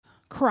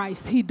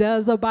Christ, he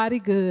does a body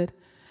good.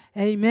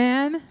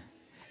 Amen.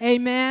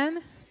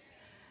 Amen.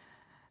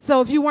 So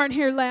if you weren't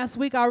here last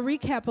week, I'll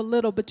recap a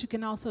little, but you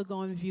can also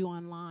go and view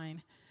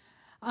online.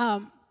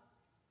 Does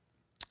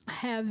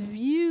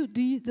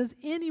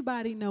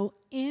anybody know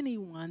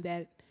anyone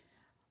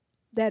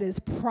that is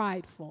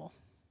prideful,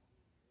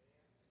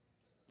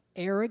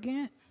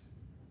 arrogant,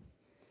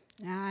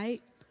 all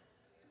right?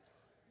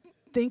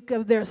 Think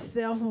of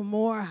themselves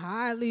more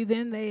highly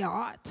than they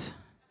ought.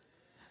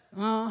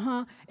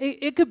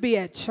 It could be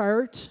at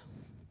church,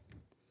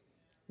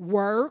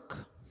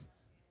 work,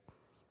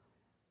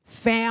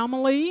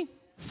 family,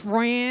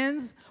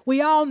 friends.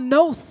 We all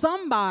know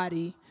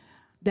somebody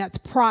that's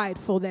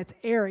prideful, that's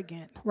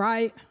arrogant,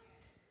 right?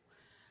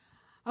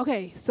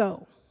 Okay,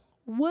 so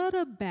what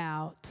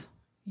about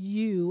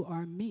you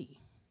or me?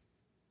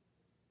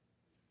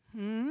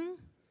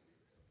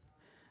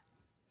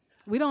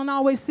 We don't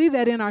always see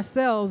that in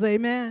ourselves,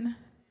 amen?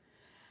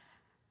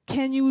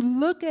 Can you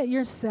look at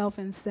yourself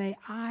and say,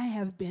 I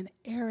have been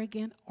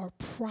arrogant or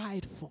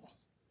prideful?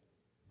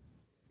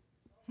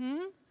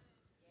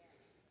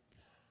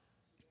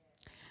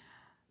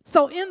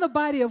 So in the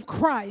body of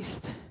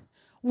Christ,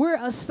 we're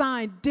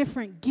assigned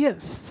different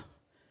gifts.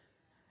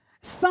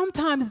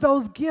 Sometimes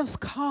those gifts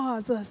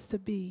cause us to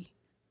be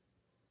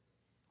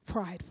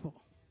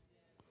prideful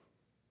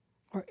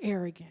or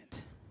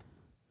arrogant.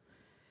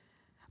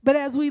 But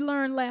as we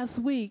learned last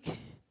week,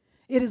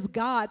 it is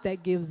God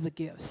that gives the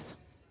gifts,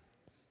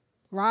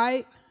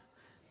 right?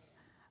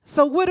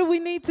 So what do we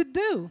need to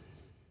do?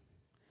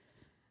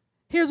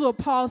 Here's what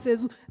Paul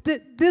says.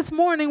 This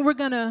morning we're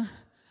going to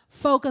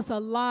focus a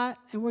lot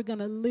and we're going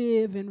to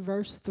live in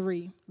verse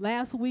 3.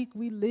 Last week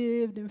we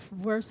lived in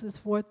verses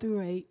 4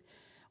 through 8.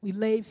 We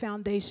laid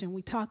foundation.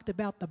 We talked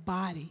about the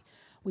body.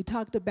 We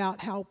talked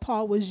about how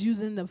Paul was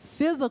using the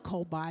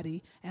physical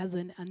body as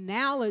an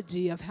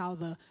analogy of how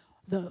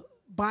the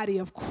body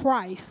of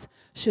Christ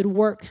should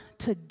work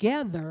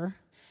together,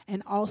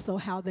 and also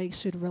how they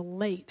should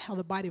relate, how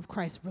the body of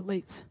Christ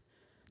relates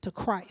to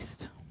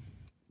Christ.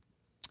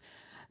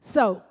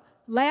 So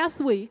last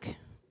week,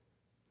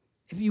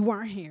 if you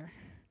weren't here,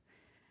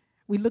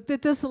 we looked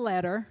at this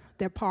letter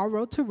that Paul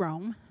wrote to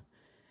Rome.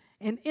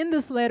 And in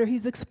this letter,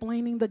 he's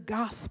explaining the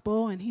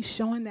gospel, and he's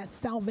showing that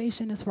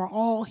salvation is for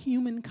all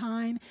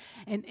humankind.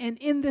 And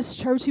in this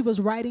church he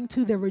was writing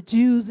to, there were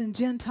Jews and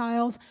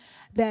Gentiles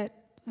that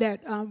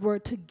were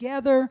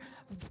together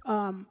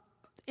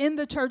in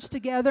the church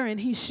together, and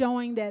he's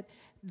showing that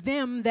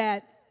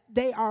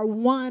they are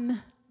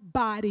one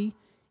body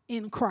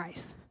in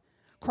Christ.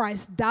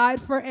 Christ died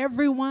for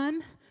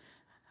everyone.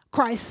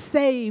 Christ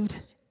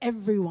saved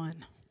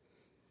everyone.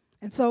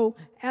 And so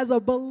as a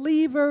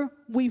believer,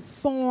 we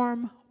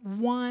form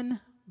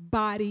one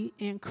body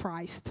in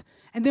Christ.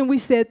 And then we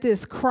said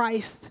this,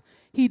 Christ,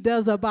 he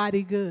does a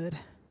body good.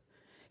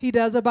 He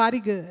does a body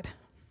good.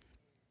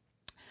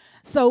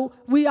 So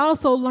we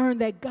also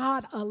learned that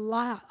God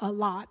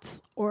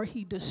allots, or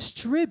he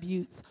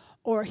distributes,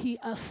 or he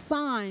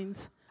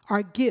assigns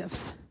our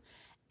gifts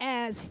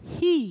as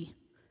he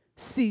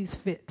sees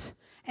fit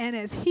and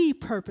as he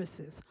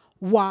purposes.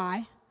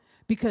 Why?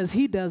 Because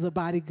he does a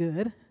body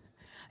good.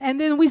 And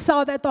then we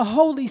saw that the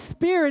Holy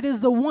Spirit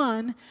is the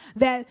one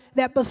that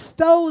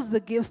bestows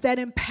the gifts, that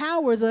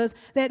empowers us,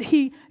 that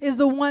he is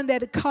the one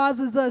that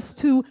causes us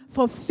to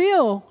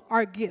fulfill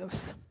our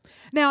gifts.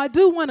 Now, I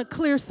do want to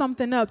clear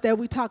something up that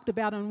we talked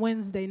about on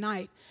Wednesday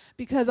night,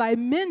 because I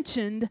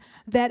mentioned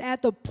that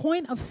at the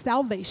point of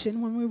salvation,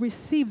 when we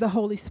receive the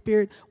Holy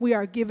Spirit, we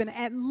are given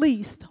at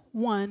least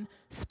one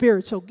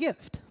spiritual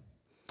gift.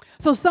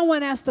 So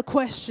someone asked the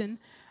question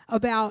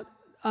about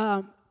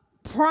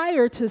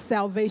prior to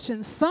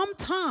salvation,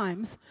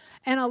 sometimes,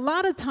 and a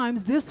lot of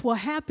times this will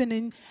happen,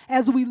 and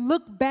as we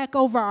look back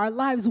over our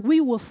lives,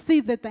 we will see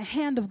that the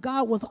hand of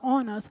God was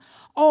on us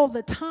all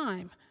the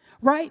time.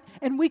 Right?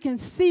 And we can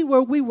see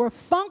where we were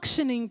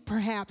functioning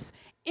perhaps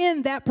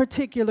in that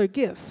particular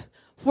gift.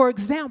 For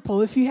example,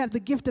 if you have the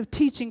gift of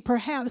teaching,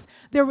 perhaps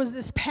there was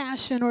this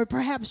passion, or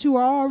perhaps you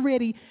were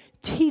already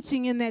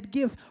teaching in that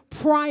gift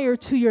prior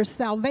to your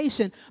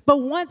salvation.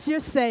 But once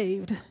you're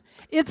saved,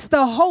 it's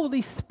the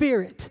Holy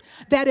Spirit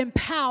that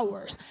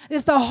empowers.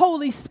 It's the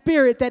Holy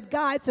Spirit that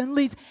guides and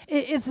leads.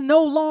 It's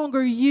no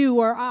longer you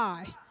or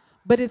I,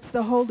 but it's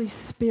the Holy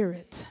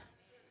Spirit.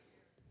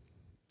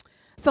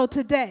 So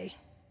today,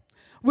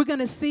 we're going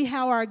to see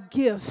how our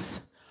gifts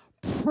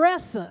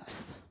press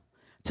us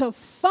to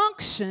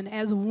function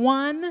as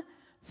one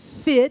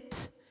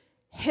fit,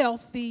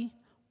 healthy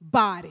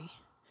body.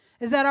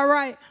 Is that all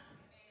right?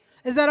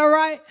 Is that all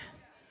right?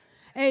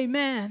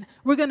 Amen.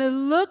 We're going to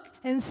look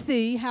and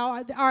see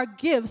how our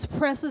gifts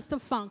press us to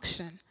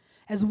function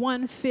as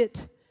one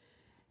fit,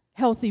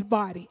 healthy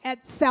body.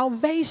 At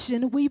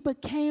salvation, we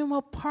became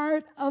a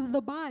part of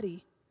the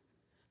body.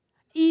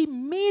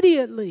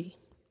 Immediately.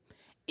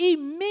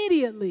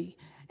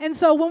 And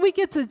so when we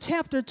get to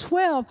chapter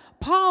 12,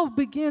 Paul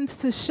begins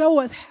to show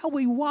us how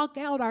we walk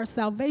out our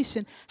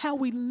salvation, how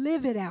we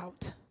live it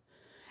out.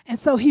 And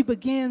so he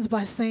begins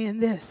by saying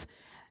this,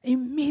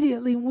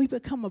 Immediately when we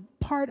become a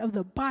part of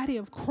the body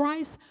of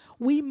Christ,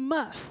 we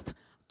must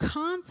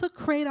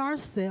consecrate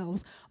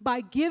ourselves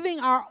by giving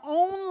our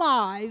own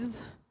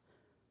lives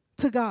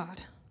to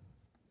God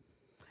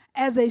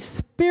as a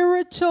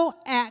spiritual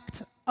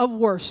act of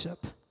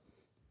worship.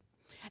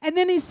 And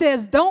then he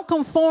says, don't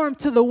conform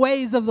to the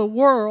ways of the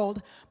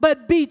world,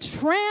 but be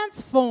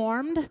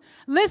transformed,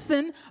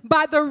 listen,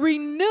 by the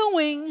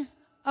renewing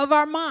of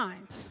our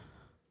minds.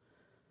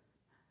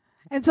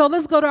 And so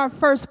let's go to our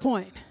first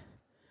point.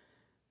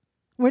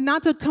 We're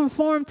not to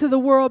conform to the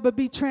world, but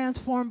be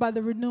transformed by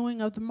the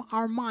renewing of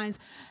our minds.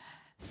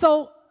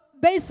 So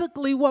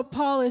basically what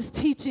Paul is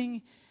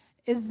teaching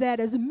is that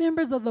as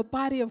members of the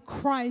body of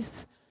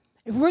Christ,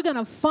 if we're going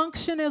to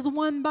function as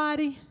one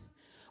body,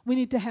 we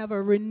need to have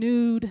a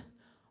renewed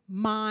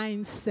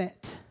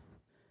mindset.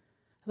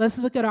 Let's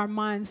look at our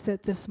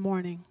mindset this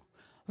morning.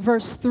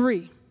 Verse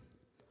 3.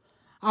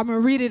 I'm going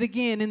to read it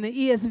again in the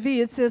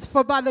ESV. It says,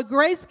 "For by the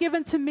grace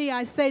given to me,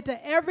 I say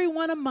to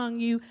everyone among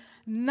you,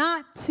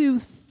 not to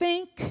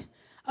think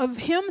of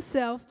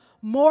himself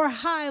more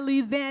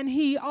highly than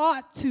he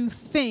ought to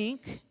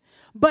think,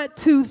 but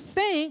to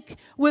think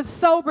with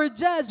sober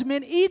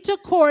judgment, each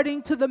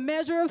according to the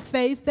measure of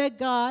faith that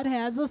God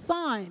has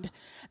assigned."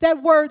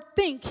 That word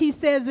think, he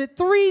says it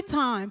 3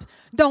 times.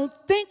 Don't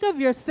think of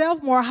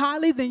yourself more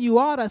highly than you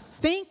ought to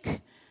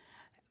think,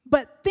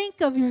 but think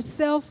of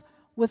yourself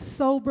with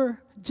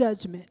sober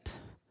judgment.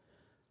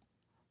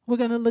 We're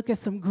going to look at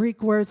some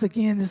Greek words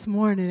again this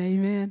morning,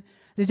 amen.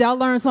 Did y'all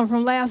learn something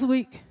from last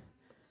week?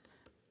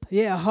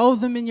 Yeah,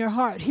 hold them in your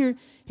heart.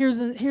 Here's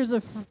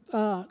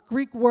a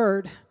Greek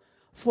word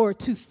for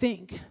to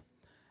think.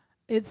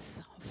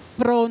 It's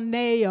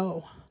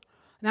phroneo.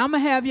 Now I'm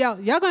going to have y'all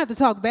going to have to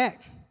talk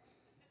back.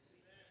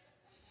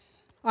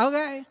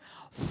 Okay?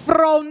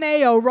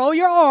 Phroneo. Roll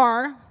your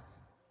R.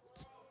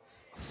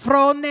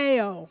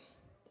 Phroneo.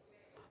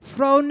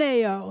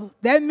 Phroneo.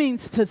 That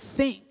means to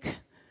think.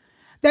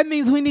 That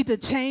means we need to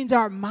change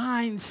our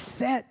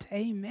mindset.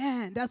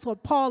 Amen. That's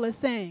what Paul is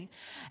saying.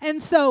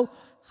 And so,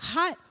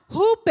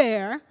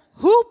 huper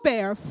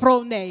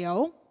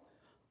phroneo.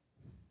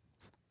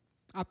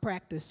 I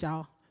practiced,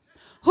 y'all.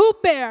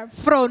 Huper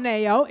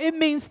phroneo. It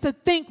means to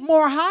think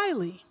more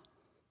highly.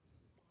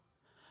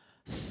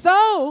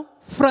 So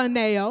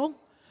phroneo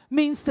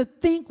means to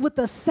think with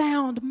a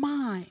sound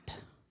mind.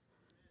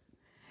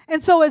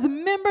 And so as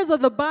members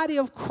of the body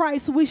of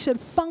Christ, we should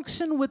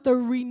function with a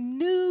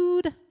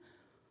renewed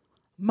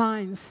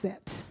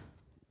mindset.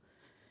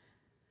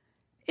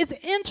 It's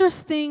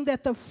interesting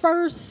that the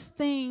first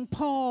thing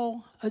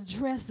Paul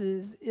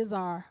addresses is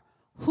our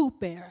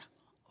huper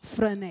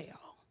phroneo.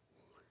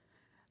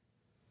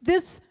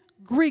 This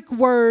Greek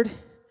word,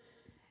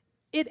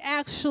 it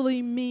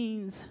actually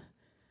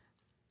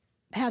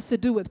has to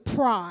do with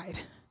pride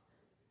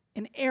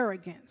and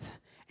arrogance.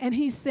 And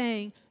he's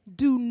saying,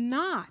 do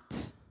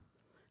not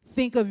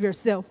think of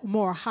yourself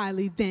more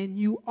highly than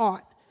you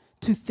ought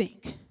to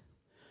think.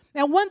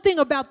 Now, one thing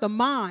about the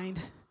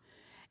mind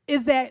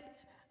is that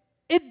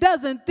it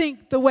doesn't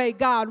think the way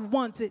God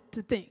wants it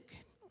to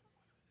think,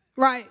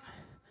 right?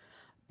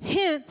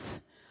 Hence,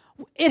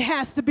 it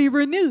has to be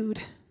renewed.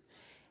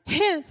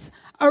 Hence,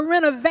 a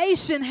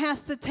renovation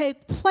has to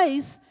take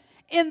place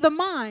in the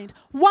mind.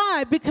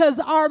 Why? Because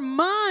our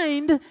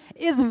mind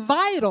is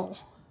vital.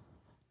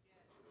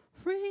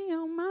 Free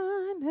your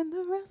mind and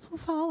the rest will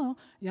follow.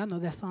 Y'all know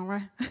that song,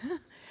 right?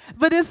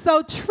 But it's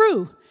so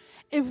true.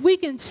 If we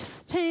can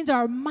change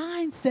our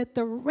mindset,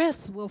 the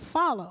rest will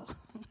follow.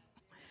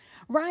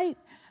 Right?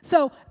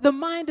 So the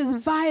mind is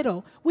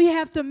vital. We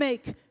have to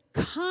make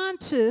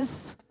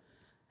conscious,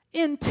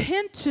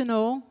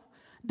 intentional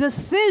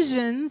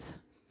decisions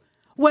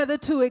whether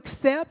to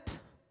accept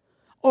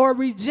or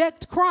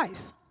reject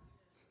Christ.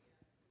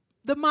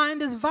 The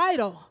mind is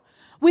vital.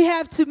 We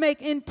have to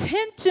make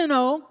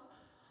intentional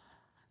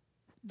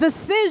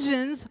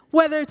decisions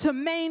whether to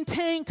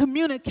maintain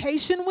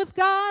communication with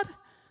God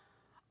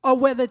or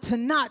whether to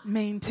not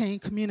maintain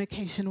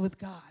communication with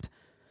God.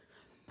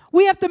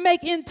 We have to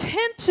make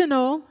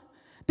intentional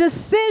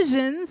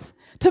decisions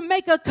to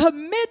make a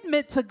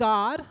commitment to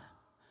God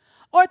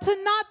or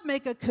to not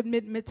make a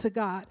commitment to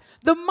God.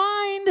 The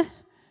mind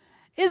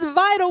is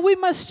vital. We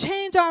must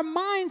change our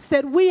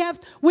mindset.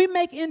 We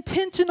make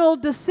intentional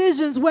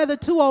decisions whether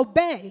to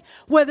obey,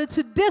 whether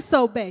to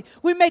disobey.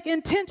 We make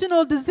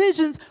intentional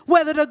decisions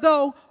whether to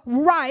go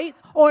right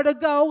or to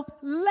go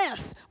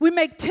left. We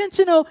make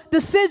intentional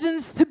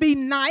decisions to be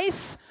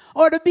nice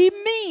or to be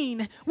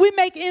mean. We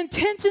make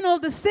intentional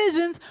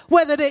decisions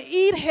whether to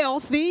eat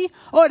healthy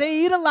or to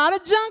eat a lot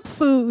of junk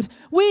food.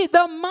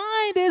 The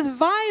mind is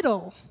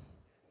vital.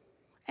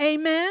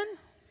 Amen.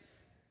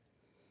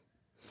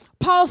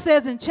 Paul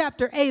says in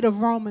chapter 8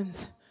 of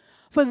Romans,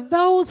 for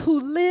those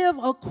who live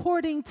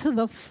according to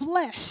the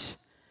flesh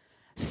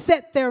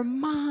set their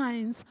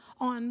minds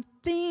on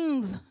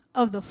things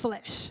of the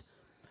flesh.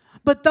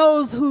 But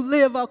those who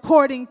live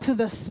according to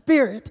the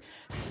Spirit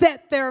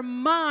set their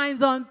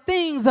minds on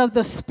things of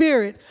the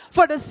Spirit.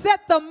 For to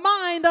set the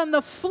mind on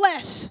the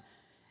flesh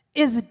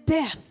is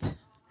death.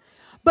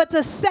 But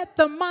to set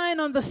the mind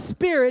on the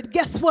Spirit,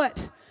 guess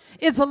what?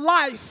 It's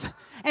life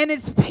and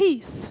it's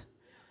peace.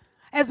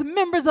 As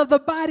members of the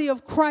body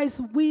of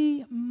Christ,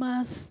 we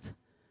must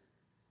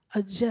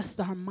adjust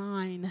our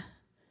mind,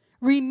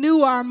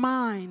 renew our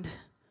mind.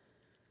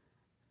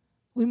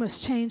 We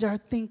must change our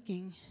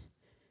thinking.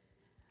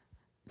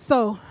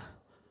 So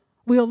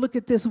we'll look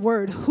at this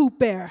word,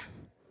 huper,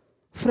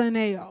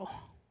 phroneo.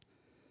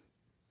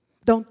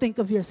 Don't think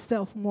of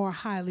yourself more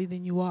highly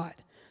than you ought.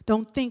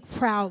 Don't think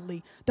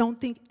proudly. Don't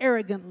think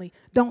arrogantly.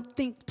 Don't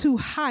think too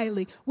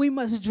highly. We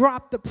must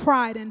drop the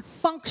pride and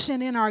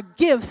function in our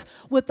gifts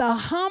with a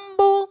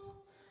humble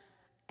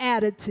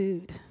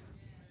attitude.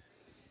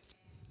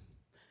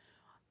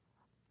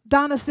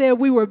 Donna said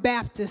we were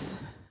Baptists.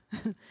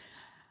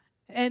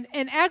 And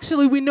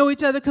actually, we know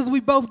each other because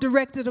we both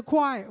directed a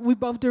choir. We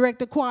both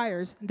directed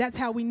choirs. That's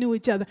how we knew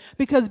each other.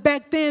 Because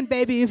back then,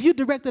 baby, if you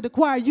directed a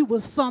choir, you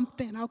was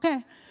something,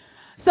 okay?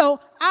 So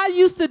I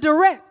used to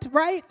direct,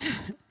 right?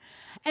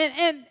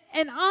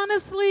 And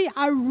honestly,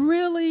 I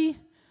really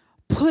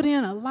put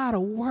in a lot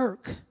of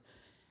work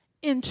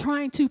in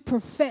trying to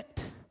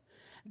perfect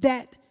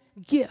that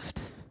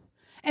gift.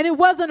 And it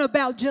wasn't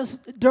about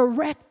just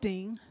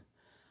directing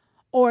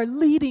or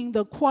leading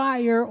the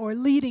choir or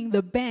leading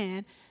the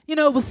band. You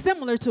know, it was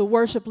similar to a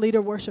worship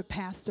leader, worship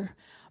pastor.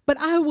 But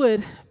I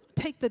would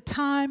take the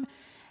time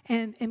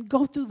and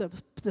go through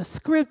the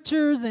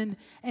scriptures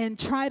and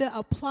try to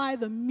apply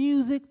the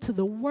music to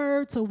the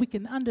word so we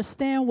can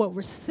understand what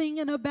we're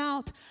singing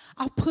about.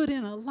 I put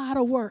in a lot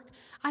of work.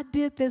 I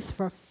did this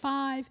for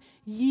 5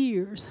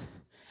 years.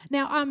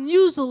 Now, I'm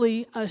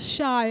usually a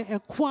shy, a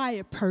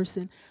quiet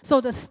person,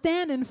 so to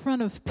stand in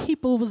front of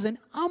people was an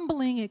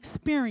humbling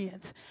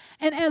experience.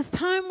 And as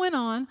time went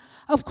on,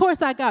 of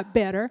course, I got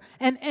better,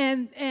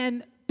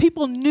 and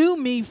people knew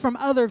me from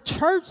other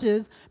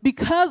churches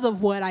because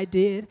of what I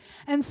did.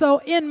 And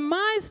so in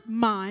my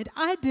mind,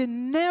 I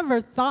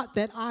never thought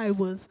that I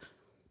was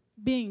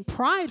being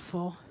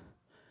prideful.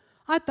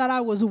 I thought I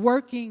was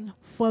working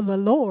for the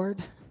Lord.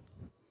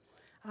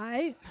 All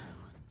right?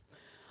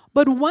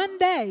 But one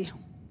day,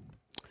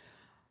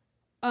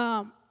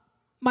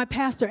 my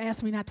pastor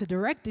asked me not to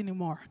direct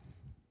anymore.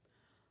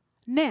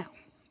 Now,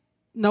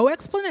 no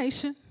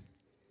explanation.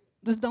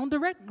 Just don't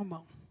direct no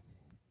more.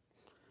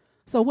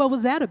 So what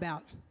was that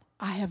about?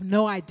 I have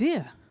no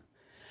idea.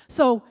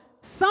 So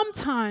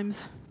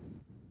sometimes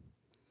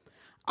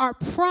our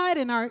pride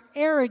and our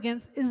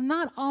arrogance is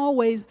not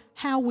always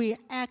how we're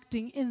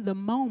acting in the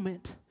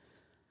moment,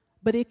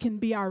 but it can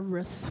be our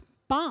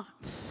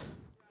response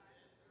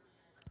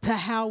to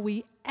how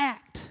we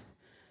act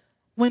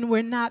when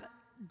we're not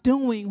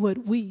doing what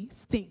we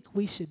think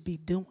we should be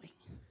doing.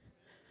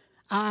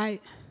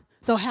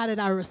 So how did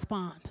I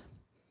respond?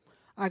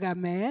 I got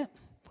mad.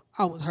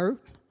 I was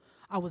hurt.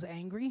 I was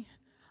angry.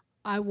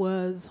 I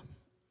was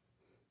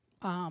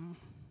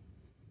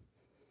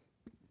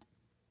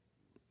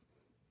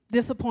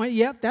disappointed.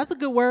 Yep, that's a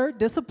good word,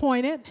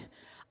 disappointed.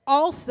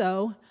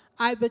 Also,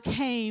 I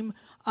became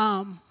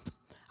I'm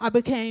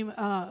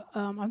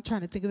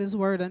trying to think of this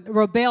word,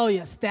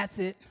 rebellious. That's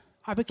it.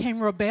 I became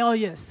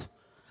rebellious.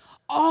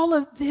 All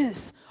of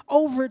this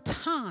over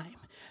time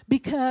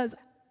because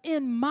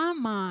in my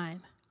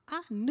mind,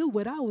 I knew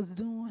what I was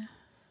doing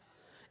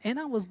and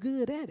I was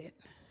good at it.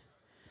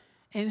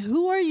 And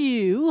who are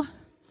you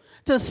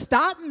to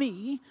stop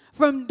me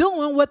from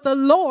doing what the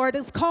Lord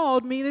has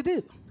called me to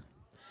do?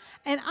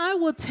 And I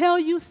will tell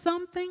you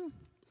something,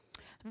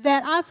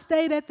 that I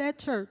stayed at that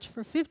church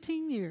for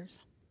 15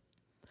 years.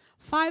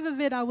 5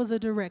 of it, I was a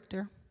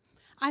director.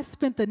 I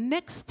spent the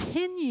next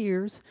 10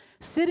 years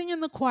sitting in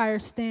the choir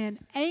stand,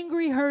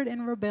 angry, hurt,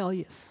 and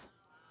rebellious.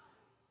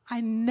 I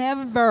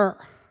never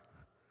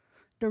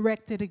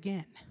directed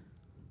again.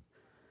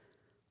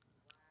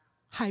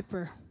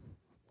 Huper,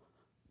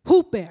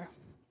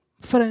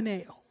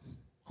 phroneo.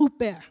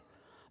 Huper,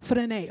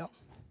 phroneo.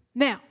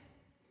 Now,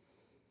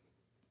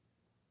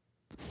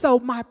 so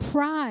my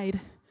pride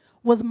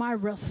was my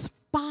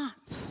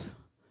response.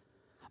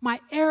 My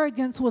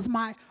arrogance was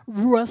my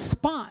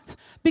response.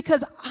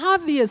 Because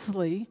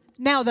obviously,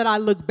 now that I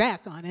look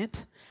back on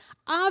it,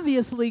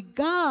 obviously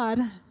God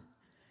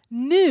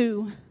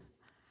knew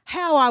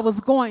how I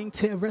was going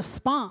to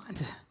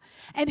respond.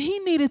 And he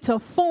needed to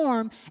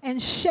form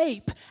and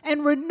shape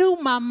and renew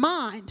my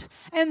mind.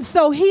 And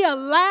so he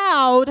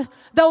allowed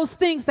those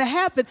things to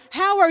happen.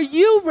 How are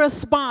you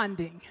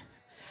responding?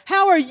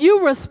 How are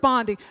you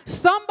responding?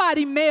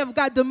 Somebody may have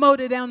got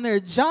demoted on their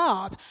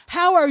job.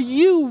 How are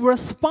you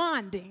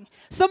responding?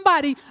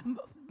 Somebody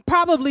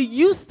probably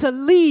used to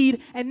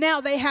lead and now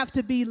they have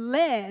to be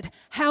led.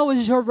 How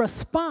is your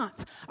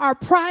response? Our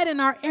pride and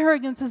our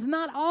arrogance is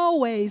not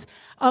always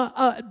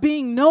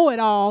being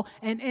know-it-all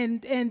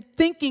and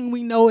thinking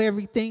we know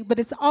everything, but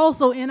it's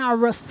also in our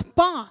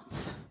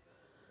response.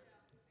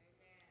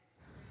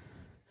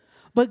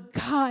 But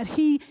God,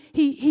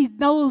 He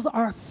knows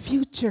our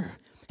future.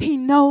 He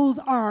knows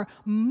our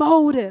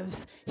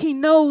motives. He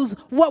knows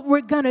what we're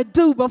going to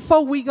do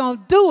before we're going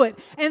to do it.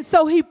 And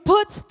so he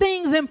puts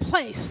things in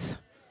place.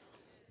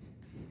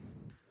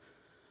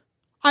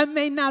 I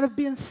may not have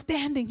been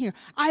standing here.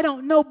 I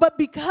don't know. But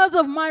because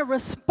of my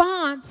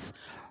response,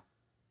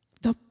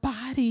 the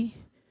body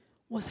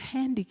was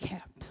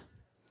handicapped.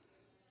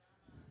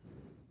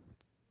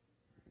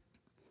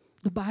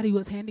 The body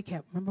was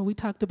handicapped. Remember, we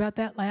talked about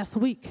that last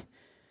week.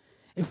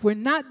 If we're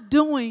not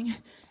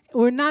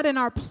in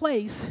our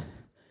place,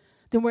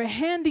 then we're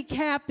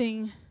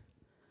handicapping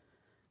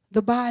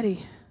the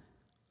body.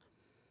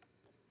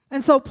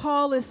 And so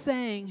Paul is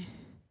saying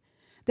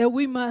that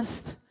we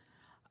must,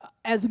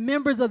 as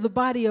members of the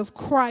body of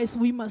Christ,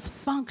 we must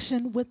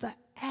function with an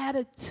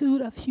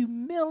attitude of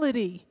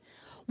humility.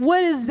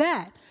 What is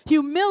that?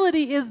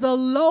 Humility is the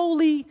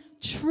lowly,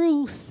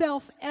 true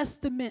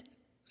self-estimate.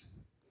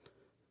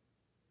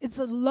 It's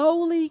a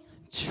lowly,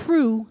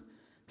 true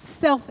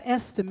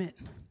self-estimate.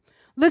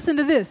 Listen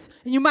to this,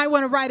 and you might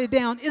want to write it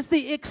down. It's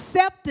the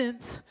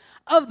acceptance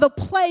of the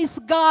place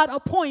God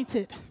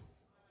appointed.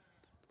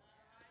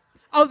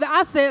 Oh,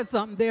 I said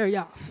something there,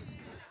 y'all.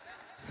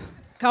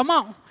 Come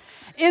on.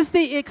 It's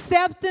the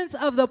acceptance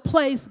of the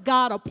place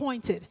God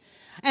appointed.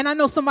 And I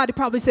know somebody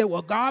probably said,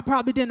 well, God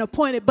probably didn't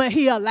appoint it, but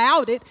he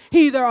allowed it.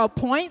 He either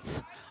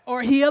appoints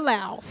or he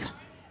allows.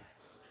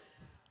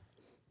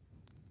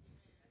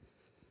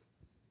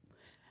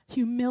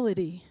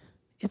 Humility,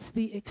 it's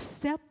the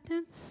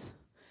acceptance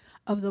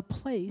of the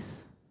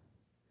place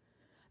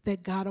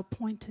that God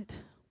appointed.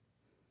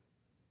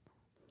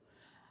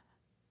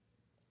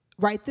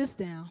 Write this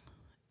down.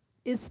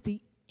 It's the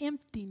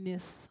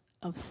emptiness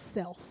of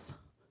self,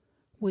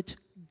 which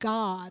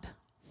God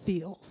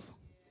feels.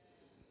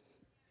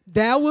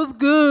 That was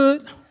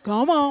good.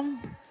 Come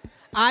on.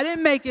 I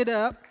didn't make it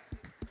up.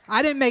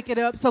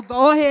 So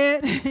go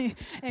ahead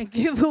and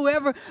give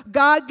whoever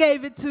God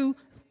gave it to.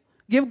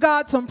 Give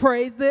God some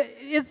praise.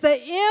 It's the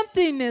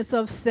emptiness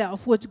of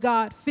self which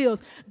God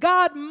feels.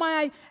 God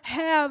might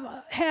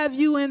have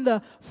you in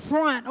the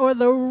front or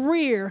the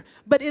rear,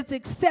 but it's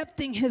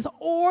accepting his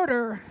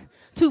order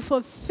to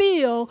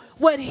fulfill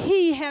what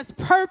he has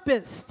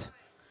purposed.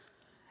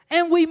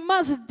 And we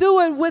must do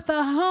it with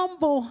a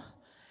humble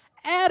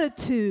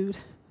attitude.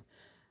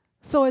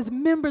 So as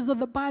members of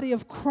the body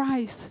of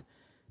Christ,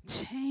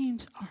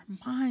 change our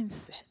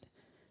mindset.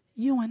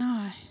 You and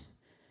I,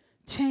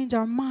 change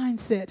our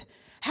mindset.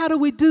 How do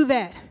we do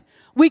that?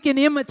 We can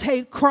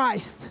imitate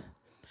Christ.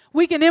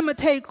 We can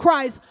imitate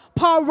Christ.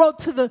 Paul wrote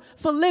to the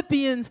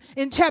Philippians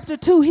in chapter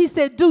 2, he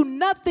said, do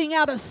nothing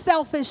out of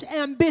selfish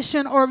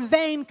ambition or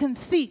vain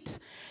conceit.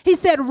 He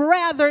said,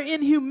 rather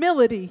in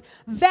humility,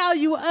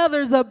 value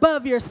others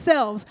above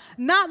yourselves,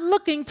 not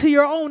looking to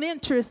your own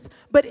interest,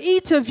 but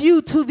each of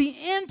you to the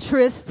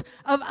interest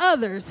of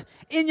others.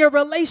 In your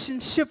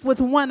relationship with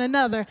one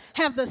another,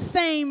 have the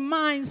same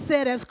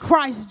mindset as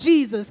Christ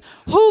Jesus,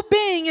 who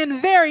being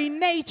in very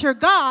nature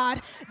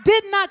God,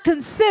 did not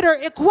consider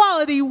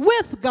equality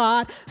with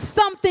God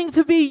something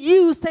to be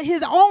used to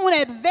his own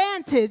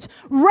advantage.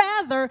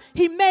 Rather,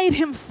 he made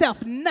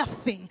himself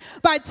nothing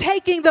by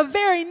taking the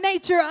very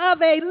nature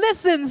of a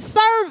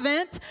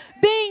servant,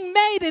 being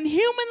made in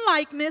human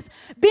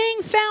likeness,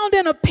 being found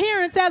in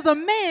appearance as a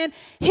man,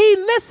 he,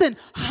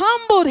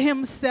 humbled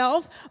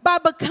himself by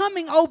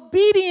becoming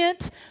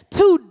obedient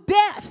to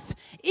death,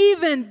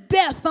 even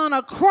death on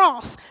a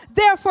cross.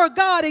 Therefore,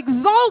 God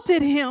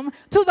exalted him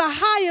to the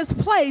highest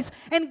place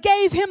and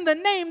gave him the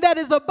name that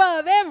is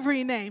above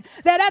every name,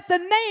 that at the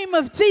name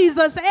of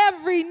Jesus,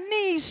 every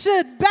knee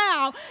should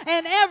bow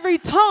and every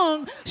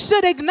tongue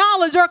should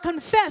acknowledge or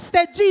confess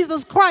that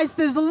Jesus Christ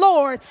is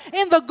Lord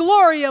in the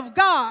glory of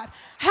God.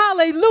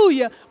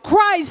 Hallelujah.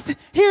 Christ,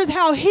 here's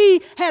how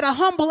he had a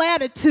humble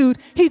attitude.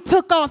 He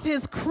took off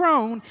his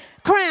crown.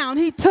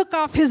 He took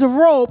off his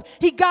robe.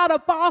 He got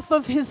up off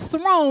of his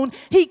throne.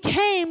 He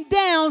came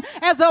down,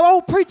 as the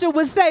old preacher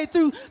would say,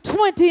 through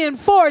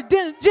 24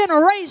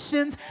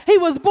 generations. He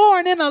was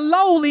born in a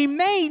lowly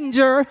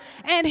manger,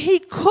 and he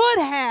could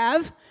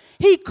have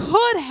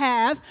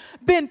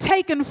been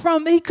taken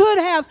from, he could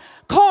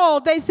have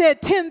called, they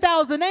said,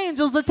 10,000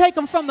 angels to take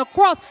him from the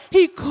cross.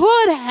 He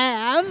could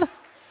have,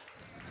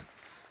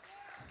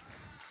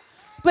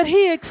 but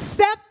he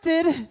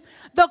accepted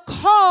the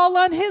call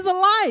on his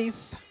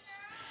life.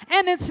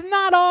 And it's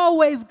not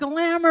always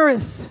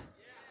glamorous.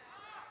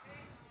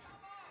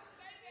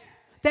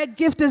 That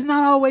gift is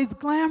not always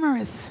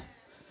glamorous.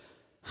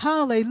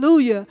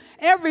 Hallelujah.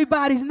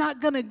 Everybody's not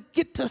going to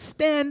get to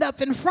stand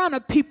up in front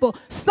of people.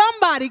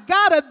 Somebody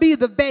got to be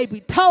the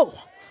baby toe.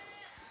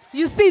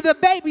 You see, the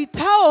baby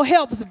toe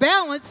helps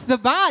balance the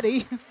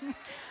body.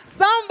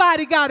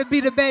 Somebody got to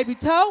be the baby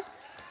toe.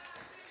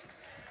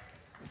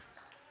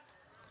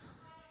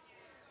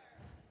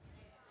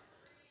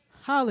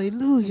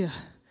 Hallelujah.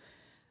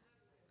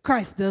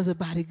 Christ does a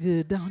body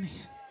good, don't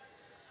he?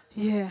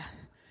 Yeah.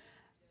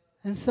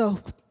 And so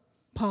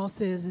Paul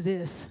says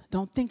this,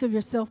 don't think of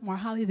yourself more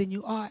highly than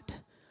you ought,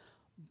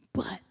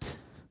 but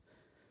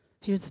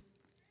here's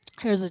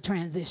a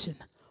transition.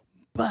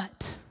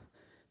 But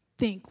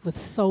think with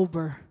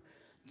sober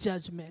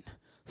judgment.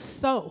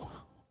 So,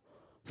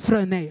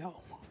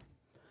 phroneo,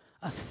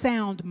 a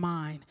sound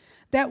mind.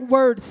 That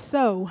word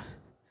so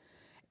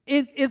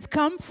It's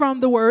come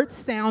from the word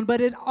sound,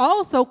 but it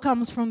also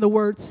comes from the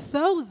word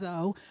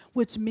sozo,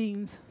 which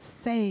means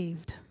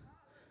saved.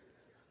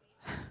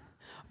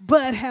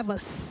 But have a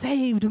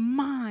saved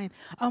mind,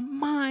 a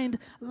mind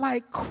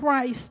like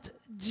Christ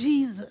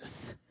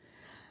Jesus.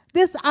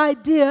 This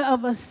idea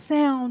of a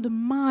sound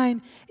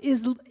mind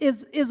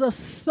is a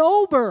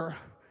sober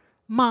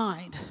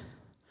mind.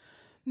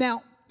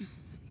 Now,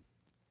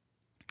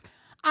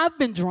 I've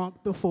been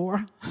drunk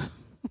before.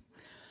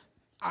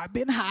 I've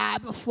been high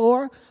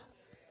before,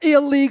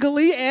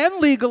 illegally and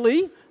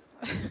legally.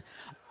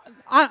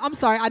 I'm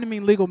sorry, I didn't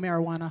mean legal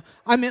marijuana.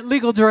 I meant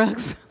legal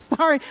drugs.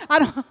 Sorry, I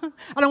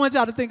don't want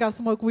y'all to think I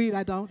smoke weed.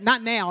 I don't.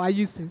 Not now. I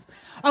used to.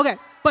 Okay,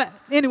 but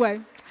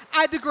anyway,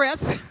 I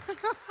digress.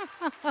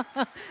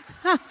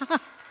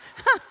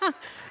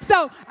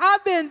 So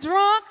I've been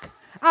drunk.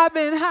 I've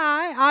been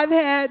high. I've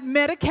had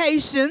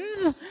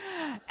medications.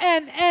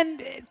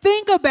 And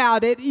think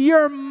about it.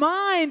 Your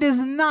mind is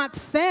not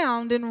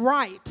sound and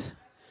right.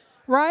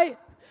 Right?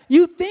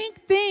 You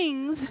think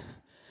things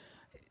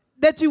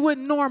that you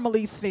wouldn't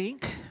normally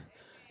think.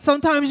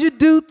 Sometimes you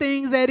do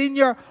things that in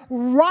your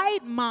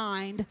right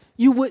mind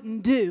you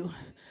wouldn't do.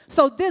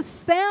 So this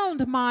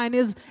sound mind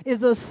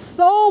is a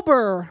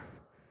sober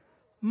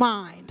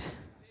mind.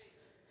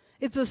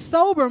 It's a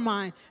sober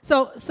mind.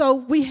 So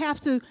we have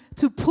to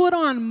put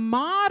on a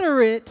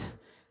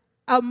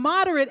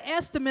moderate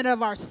estimate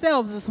of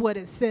ourselves is what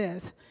it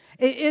says.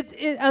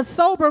 A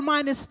sober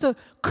mind is to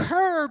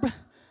curb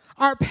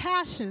our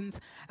passions.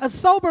 A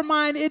sober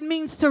mind, it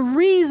means to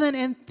reason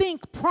and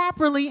think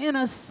properly in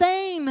a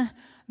sane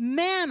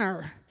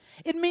manner.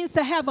 It means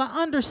to have an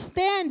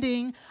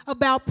understanding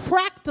about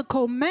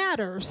practical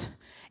matters.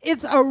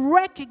 It's a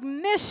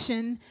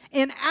recognition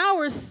in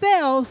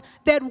ourselves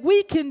that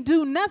we can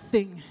do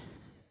nothing.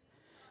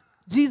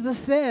 Jesus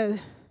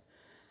said,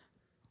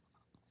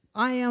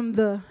 I am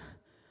the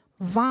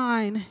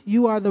vine,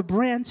 you are the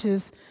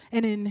branches,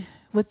 and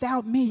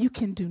without me you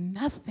can do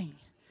nothing.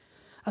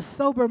 A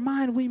sober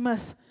mind, we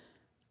must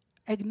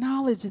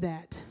acknowledge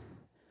that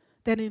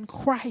in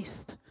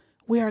Christ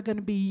we are going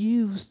to be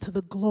used to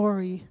the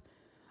glory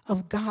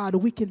of God.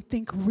 We can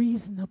think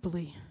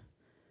reasonably.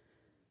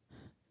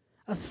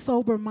 A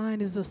sober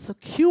mind is a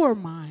secure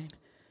mind,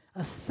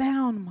 a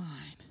sound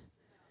mind.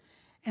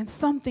 And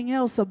something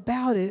else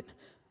about it,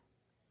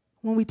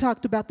 when we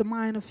talked about the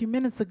mind a few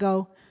minutes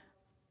ago,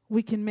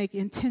 we can make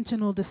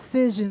intentional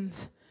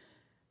decisions.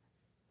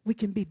 We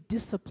can be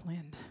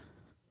disciplined.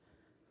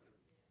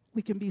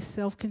 We can be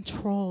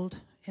self-controlled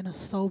in a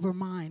sober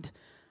mind.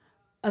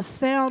 A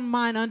sound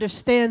mind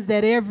understands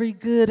that every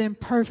good and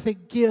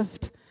perfect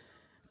gift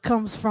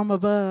comes from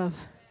above.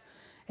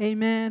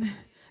 Amen.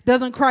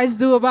 Doesn't Christ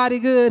do a body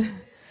good?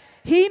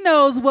 He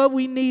knows what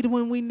we need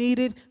when we need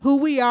it, who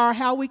we are,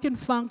 how we can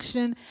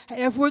function,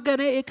 if we're going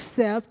to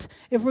accept,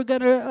 if we're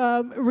going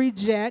to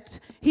reject.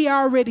 He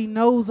already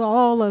knows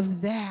all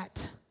of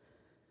that.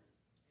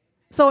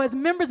 So as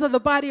members of the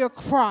body of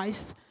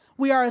Christ,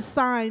 we are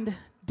assigned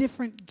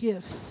different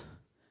gifts.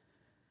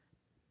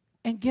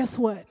 And guess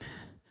what?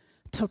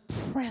 To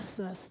press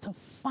us to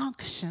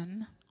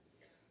function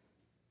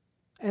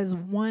as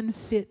one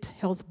fit,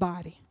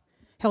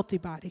 healthy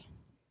body.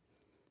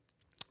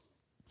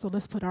 So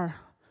let's put our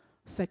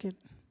second.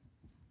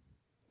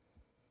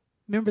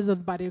 Members of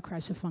the body of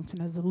Christ should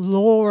function as the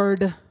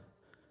Lord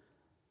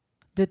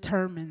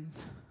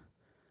determines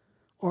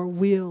or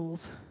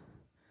wills.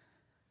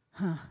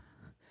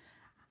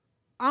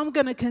 I'm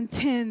going to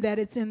contend that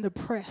it's in the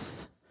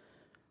press.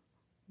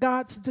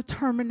 God's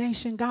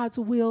determination, God's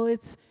will,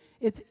 it's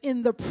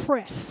in the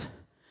press.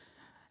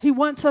 He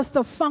wants us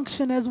to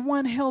function as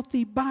one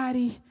healthy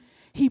body.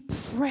 He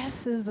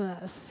presses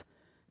us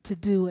to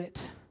do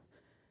it.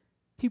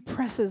 He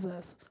presses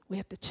us. We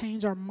have to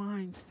change our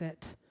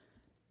mindset.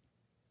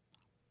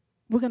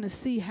 We're going to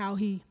see how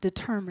he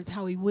determines,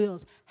 how he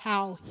wills,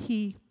 how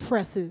he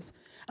presses.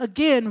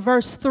 Again,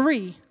 verse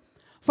 3.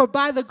 For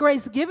by the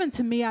grace given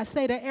to me, I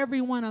say to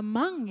everyone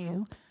among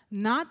you,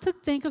 not to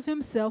think of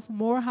himself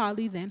more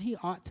highly than he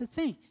ought to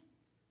think,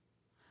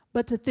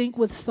 but to think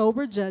with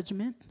sober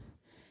judgment,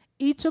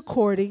 each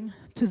according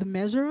to the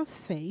measure of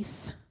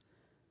faith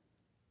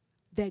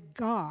that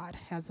God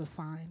has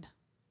assigned.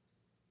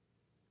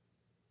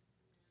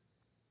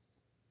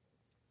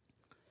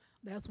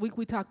 Last week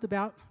we talked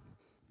about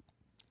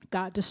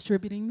God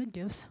distributing the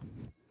gifts.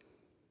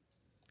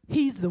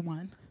 He's the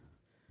one.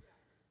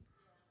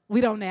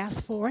 We don't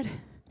ask for it.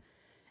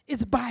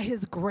 It's by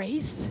his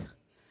grace.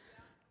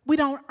 We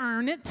don't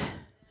earn it.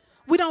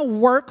 We don't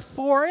work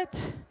for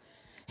it.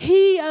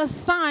 He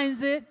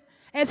assigns it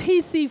as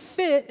he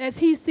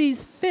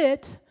sees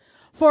fit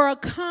for a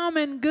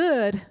common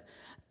good.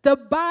 The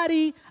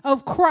body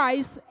of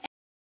Christ,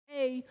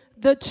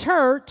 the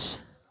church,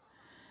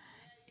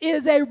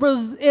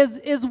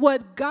 is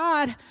what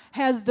God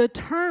has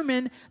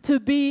determined to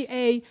be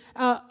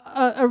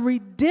a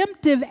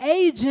redemptive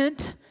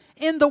agent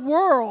in the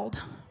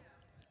world.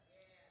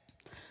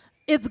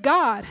 It's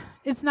God.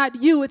 It's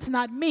not you. It's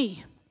not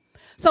me.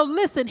 So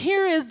listen,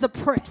 here is the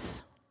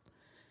press.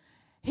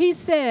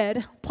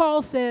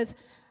 Paul says,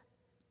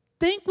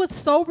 think with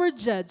sober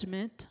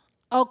judgment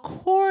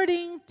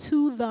according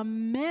to the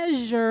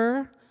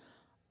measure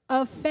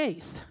of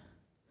faith.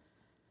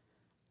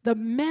 The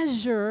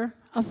measure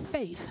of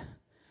faith.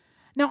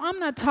 Now, I'm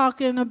not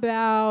talking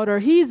about, or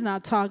he's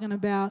not talking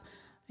about,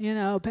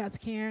 Pastor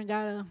Karen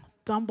got a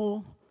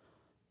thimble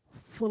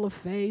full of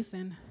faith,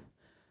 and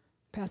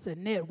Pastor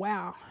Annette,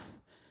 wow,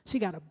 she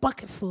got a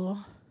bucket full.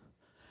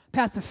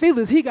 Pastor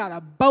Felix, he got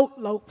a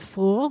boatload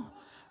full,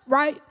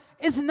 right?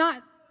 It's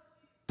not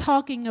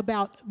talking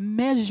about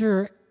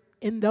measure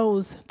in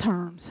those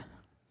terms.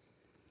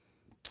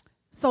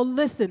 So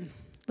listen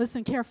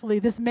carefully.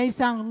 This may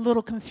sound a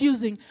little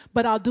confusing,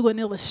 but I'll do an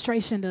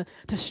illustration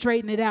to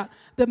straighten it out.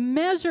 The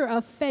measure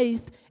of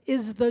faith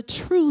is the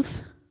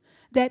truth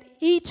that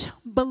each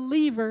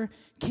believer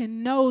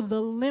can know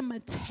the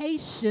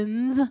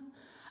limitations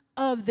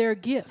of their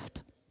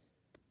gift.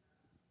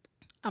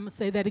 I'm going to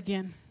say that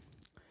again.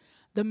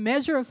 The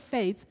measure of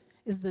faith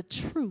is the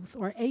truth,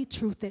 or a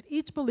truth, that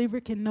each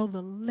believer can know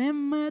the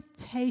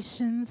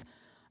limitations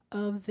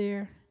of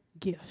their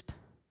gift.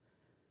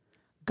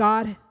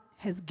 God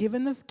has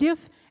given the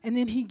gift, and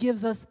then he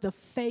gives us the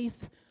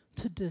faith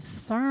to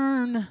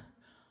discern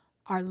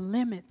our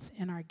limits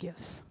in our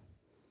gifts.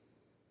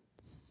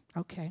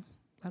 Okay,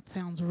 that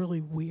sounds really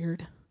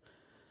weird.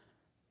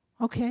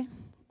 Okay,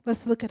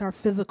 let's look at our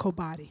physical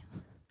body.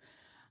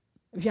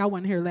 If y'all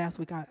weren't here last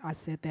week, I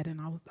said that,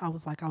 and I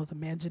was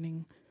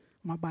imagining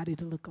my body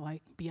to look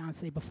like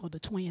Beyonce before the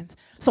twins.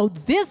 So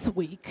this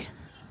week,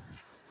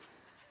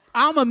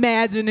 I'm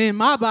imagining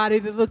my body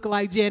to look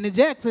like Janet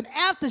Jackson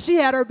after she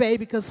had her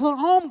baby, because her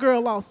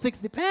homegirl lost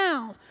 60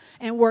 pounds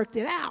and worked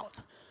it out.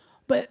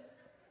 But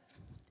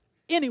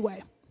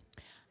anyway,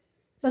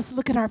 let's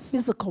look at our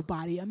physical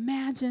body.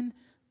 Imagine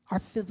our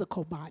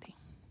physical body.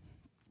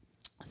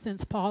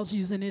 Since Paul's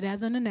using it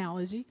as an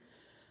analogy,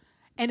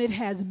 and it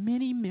has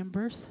many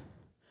members,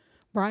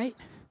 right?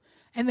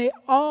 And they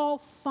all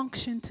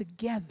function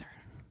together.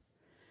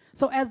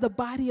 So as the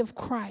body of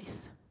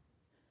Christ,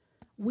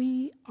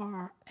 we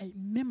are a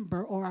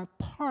member or a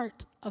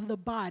part of the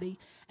body,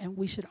 and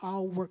we should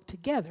all work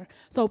together.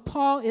 So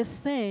Paul is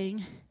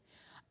saying,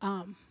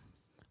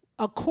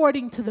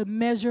 according to the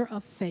measure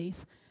of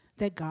faith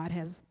that God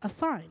has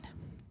assigned.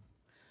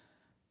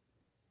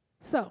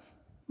 So,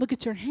 look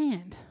at your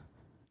hand.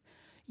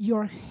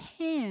 Your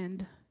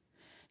hand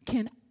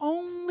can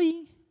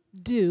only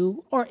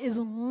do, or is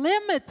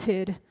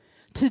limited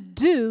to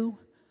do,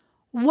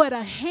 what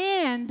a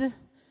hand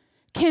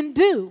can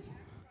do.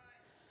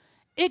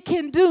 It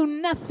can do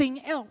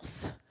nothing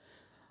else.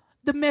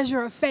 The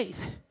measure of faith.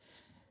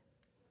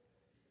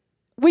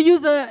 We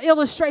used an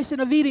illustration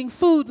of eating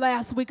food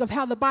last week of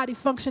how the body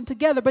functioned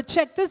together. But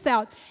check this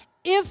out.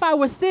 If I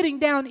was sitting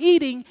down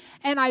eating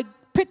and I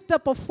picked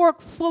up a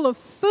fork full of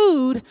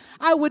food,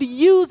 I would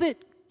use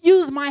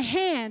my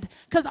hand,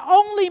 because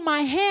only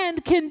my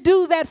hand can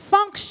do that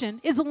function.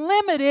 It's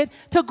limited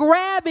to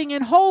grabbing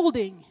and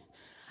holding.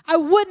 I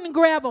wouldn't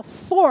grab a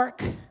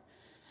fork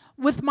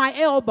with my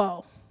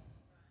elbow.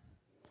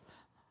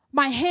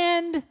 My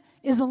hand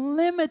is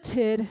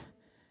limited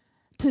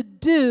to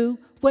do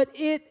what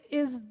it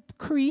is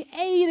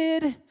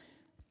created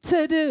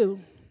to do.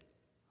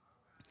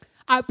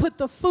 I put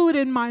the food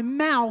in my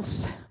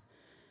mouth.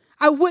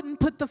 I wouldn't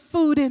put the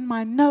food in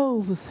my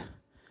nose,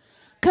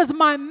 because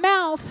my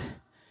mouth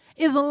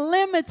is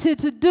limited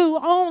to do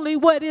only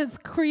what is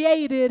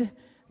created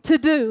to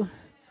do.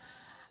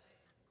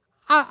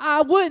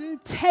 I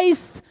wouldn't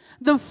taste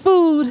the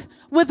food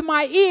with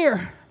my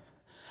ear.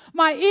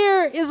 My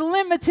ear is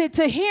limited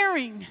to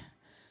hearing.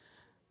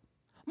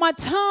 My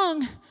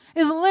tongue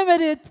is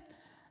limited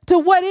to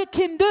what it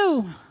can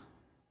do.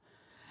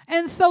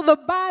 And so the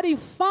body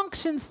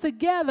functions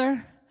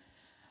together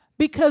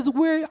because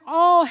we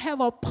all have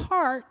a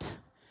part,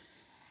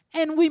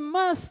 and we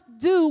must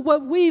do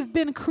what we've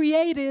been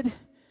created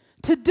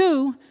to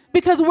do,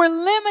 because we're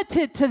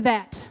limited to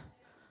that.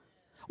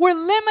 We're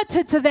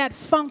limited to that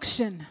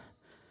function.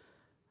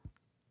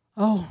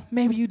 Oh,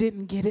 maybe you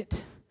didn't get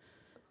it.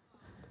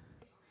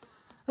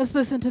 Let's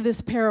listen to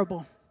this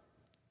parable.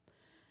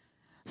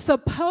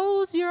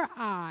 Suppose your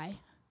eye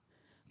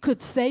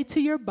could say to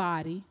your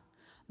body,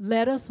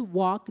 let us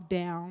walk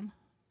down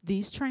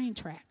these train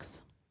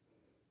tracks.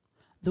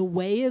 The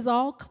way is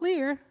all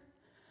clear.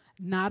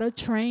 Not a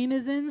train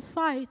is in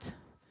sight.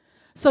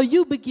 So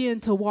you begin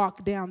to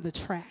walk down the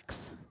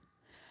tracks.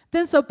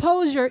 Then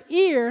suppose your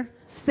ear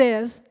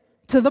says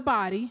to the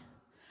body,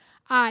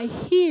 I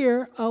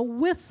hear a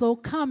whistle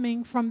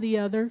coming from the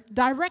other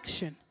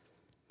direction.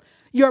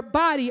 Your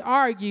body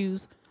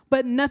argues,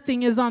 but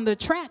nothing is on the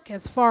track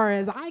as far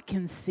as I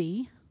can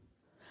see.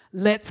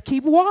 Let's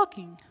keep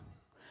walking.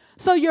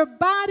 So your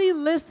body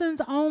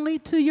listens only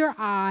to your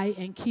eye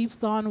and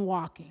keeps on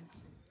walking.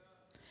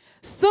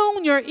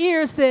 Soon your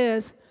ear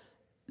says,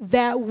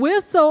 that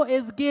whistle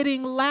is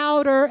getting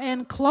louder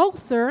and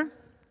closer.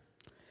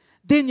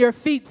 Then your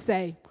feet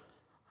say,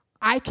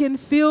 I can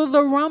feel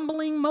the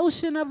rumbling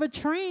motion of a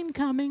train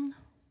coming.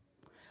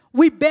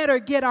 We better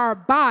get our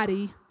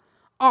body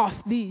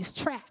off these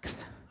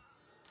tracks.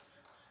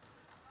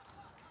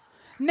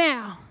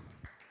 Now,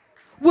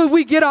 will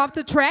we get off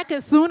the track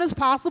as soon as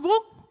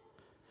possible?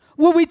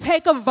 Will we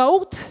take a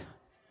vote?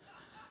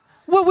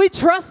 Will we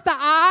trust the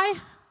eye?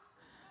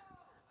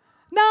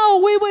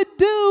 No, we would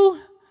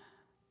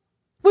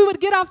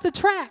get off the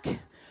track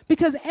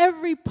because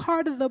every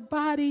part of the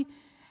body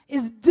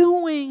is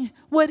doing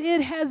what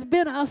it has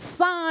been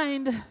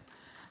assigned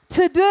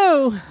to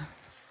do.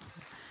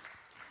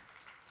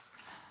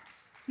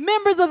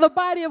 Members of the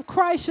body of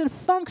Christ should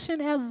function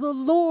as the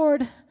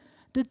Lord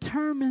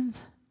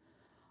determines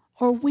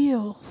or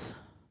wills.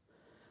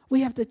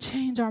 We have to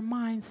change our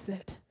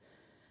mindset.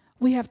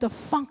 We have to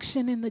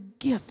function in the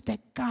gift that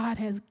God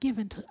has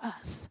given to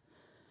us.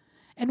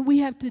 And we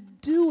have to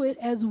do it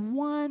as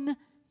one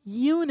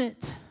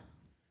unit.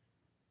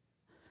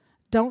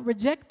 Don't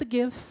reject the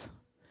gifts.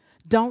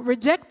 Don't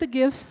reject the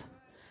gifts.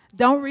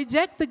 Don't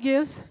reject the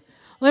gifts.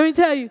 Let me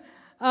tell you,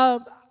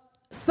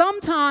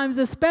 sometimes,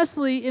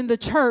 especially in the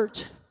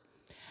church,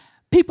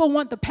 people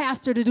want the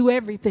pastor to do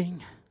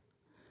everything.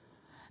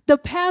 The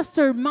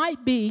pastor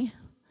might be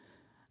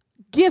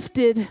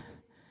gifted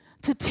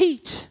to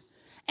teach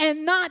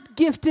and not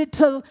gifted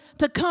to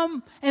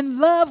come and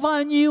love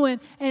on you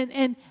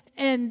and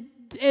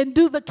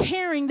do the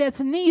caring that's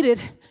needed.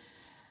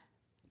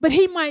 But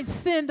he might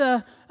send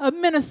a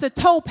minister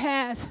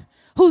Topaz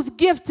who's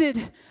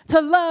gifted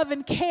to love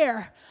and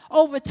care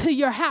over to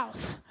your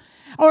house.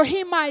 Or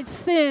he might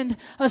send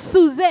a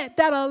Suzette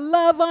that'll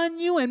love on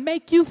you and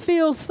make you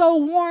feel so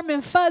warm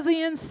and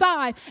fuzzy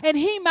inside. And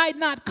he might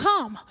not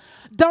come.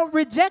 Don't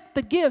reject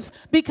the gifts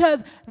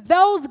because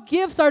those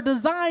gifts are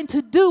designed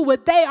to do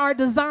what they are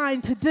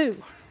designed to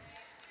do.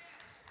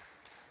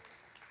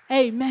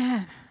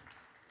 Amen.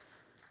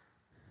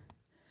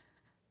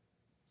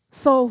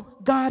 So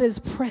God is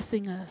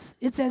pressing us.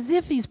 It's as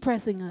if he's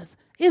pressing us,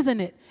 isn't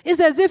it? It's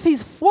as if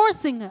he's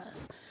forcing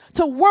us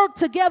to work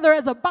together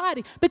as a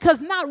body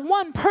because not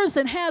one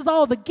person has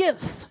all the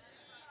gifts.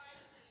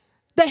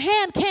 The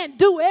hand can't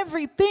do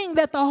everything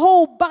that the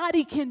whole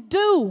body can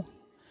do.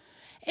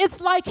 It's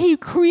like he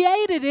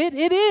created it.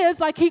 It is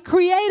like he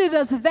created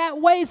us that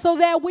way so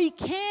that we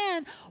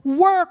can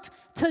work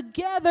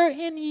together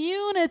in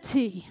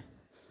unity.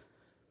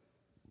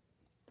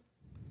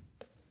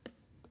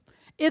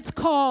 It's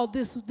called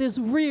this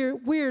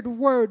weird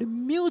word,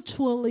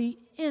 mutually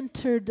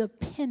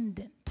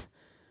interdependent.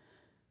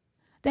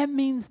 That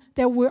means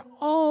that we're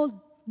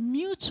all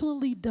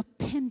mutually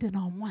dependent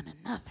on one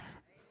another.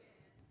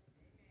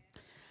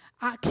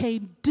 I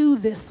can't do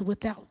this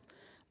without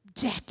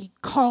Jackie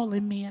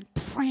calling me and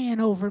praying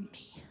over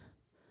me.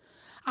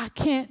 I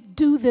can't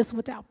do this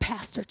without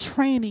pastor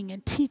training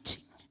and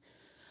teaching.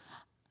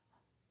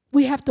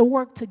 We have to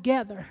work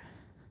together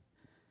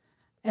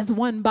as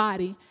one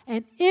body.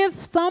 And if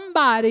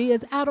somebody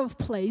is out of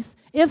place,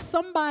 if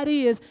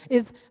somebody is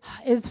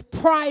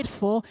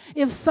prideful,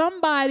 if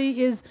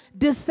somebody is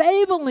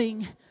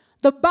disabling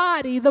the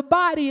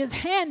body is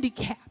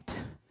handicapped.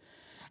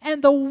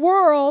 And the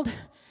world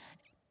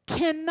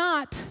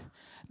cannot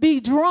be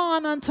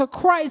drawn unto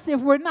Christ if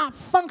we're not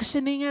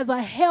functioning as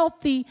a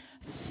healthy,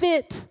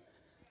 fit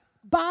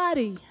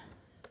body.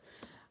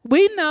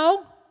 We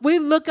know, we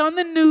look on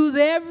the news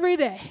every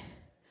day.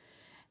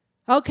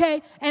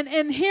 Okay,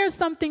 and here's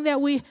something that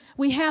we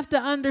have to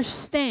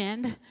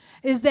understand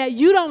is that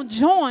you don't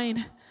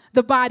join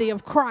the body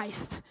of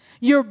Christ.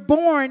 You're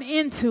born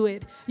into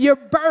it. You're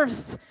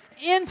birthed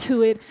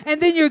into it,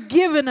 and then you're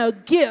given a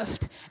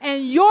gift.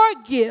 And your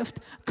gift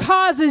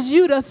causes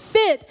you to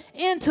fit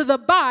into the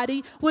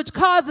body, which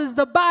causes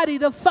the body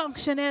to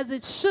function as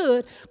it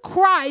should.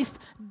 Christ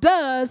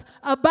does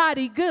a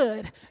body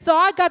good. So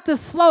I got this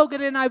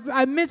slogan, and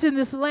I mentioned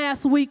this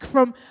last week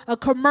from a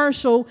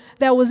commercial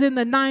that was in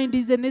the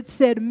 90s, and it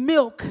said,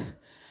 milk,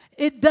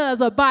 it does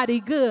a body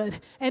good.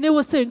 And it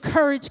was to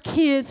encourage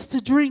kids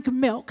to drink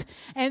milk.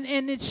 And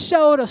it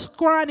showed a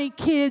scrawny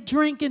kid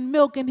drinking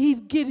milk, and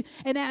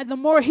the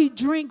more he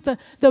drank,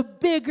 the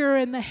bigger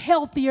and the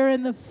healthier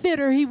and the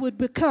fitter he would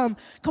become.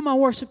 Come on,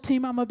 worship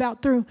team, I'm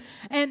about through.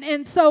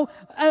 And so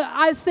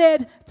I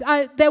said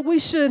that we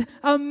should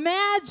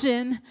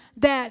imagine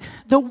that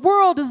the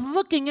world is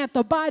looking at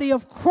the body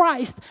of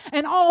Christ,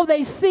 and all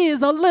they see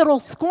is a little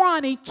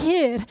scrawny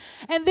kid.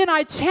 And then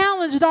I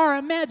challenged our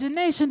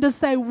imagination to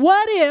say,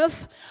 what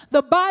if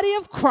the body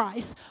of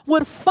Christ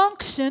would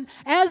function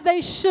as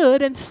they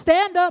should and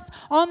stand up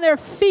on their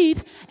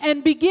feet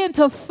and begin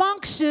to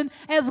function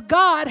as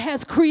God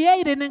has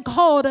created and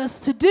called us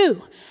to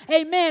do?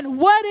 Amen.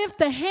 What if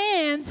the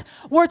hands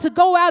were to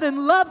go out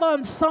and love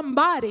on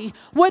somebody?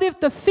 What if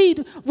the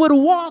feet would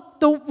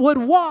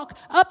walk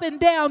up and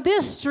down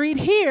this street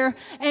here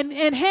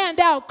and hand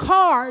out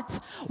cards?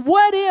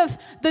 What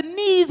if the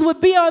knees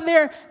would be on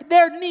their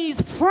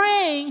knees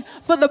praying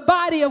for the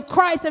body of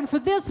Christ and for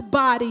this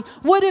body?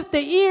 What if the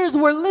ears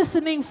were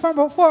listening for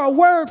a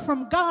word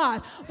from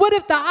God? What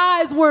if the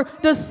eyes were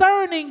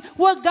discerning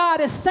what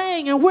God is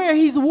saying and where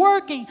he's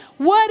working?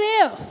 What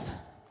if?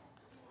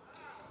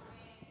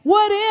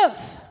 What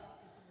if?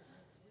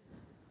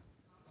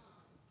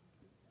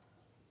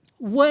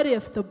 What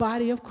if the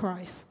body of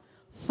Christ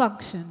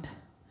functioned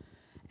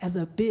as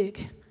a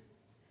big,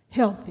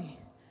 healthy,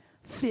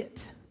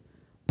 fit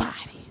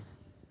body?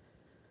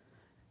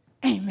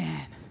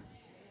 Amen.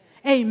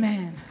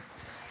 Amen.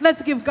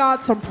 Let's give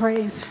God some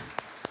praise.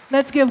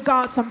 Let's give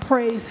God some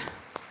praise.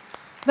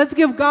 Let's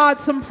give God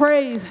some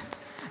praise.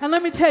 And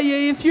let me tell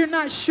you, if you're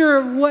not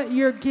sure what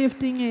your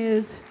gifting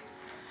is,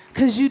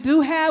 because you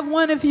do have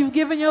one if you've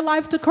given your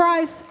life to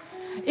Christ.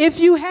 If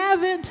you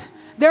haven't,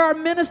 there are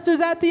ministers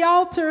at the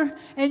altar,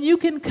 and you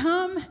can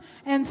come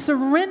and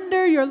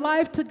surrender your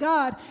life to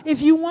God.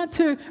 If you want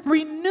to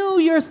renew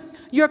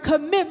your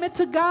commitment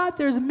to God,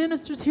 there's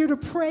ministers here to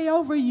pray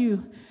over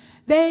you.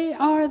 They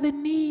are the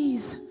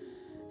knees.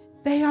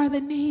 They are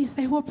the knees.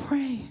 They will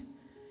pray.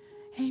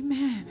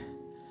 Amen.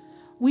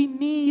 We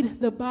need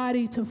the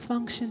body to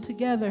function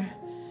together.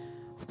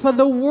 For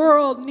the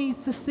world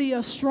needs to see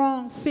a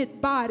strong,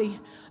 fit body.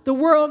 The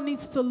world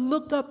needs to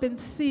look up and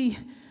see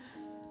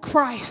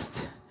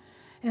Christ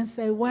and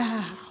say,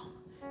 wow,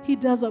 he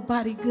does a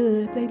body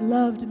good. They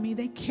loved me.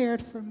 They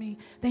cared for me.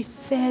 They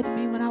fed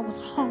me when I was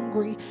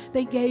hungry.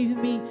 They gave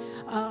me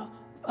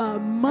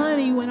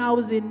money when I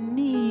was in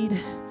need.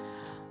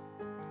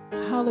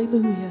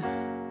 Hallelujah.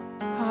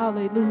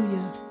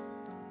 Hallelujah.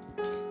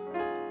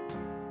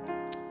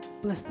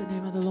 Bless the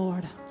name of the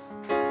Lord.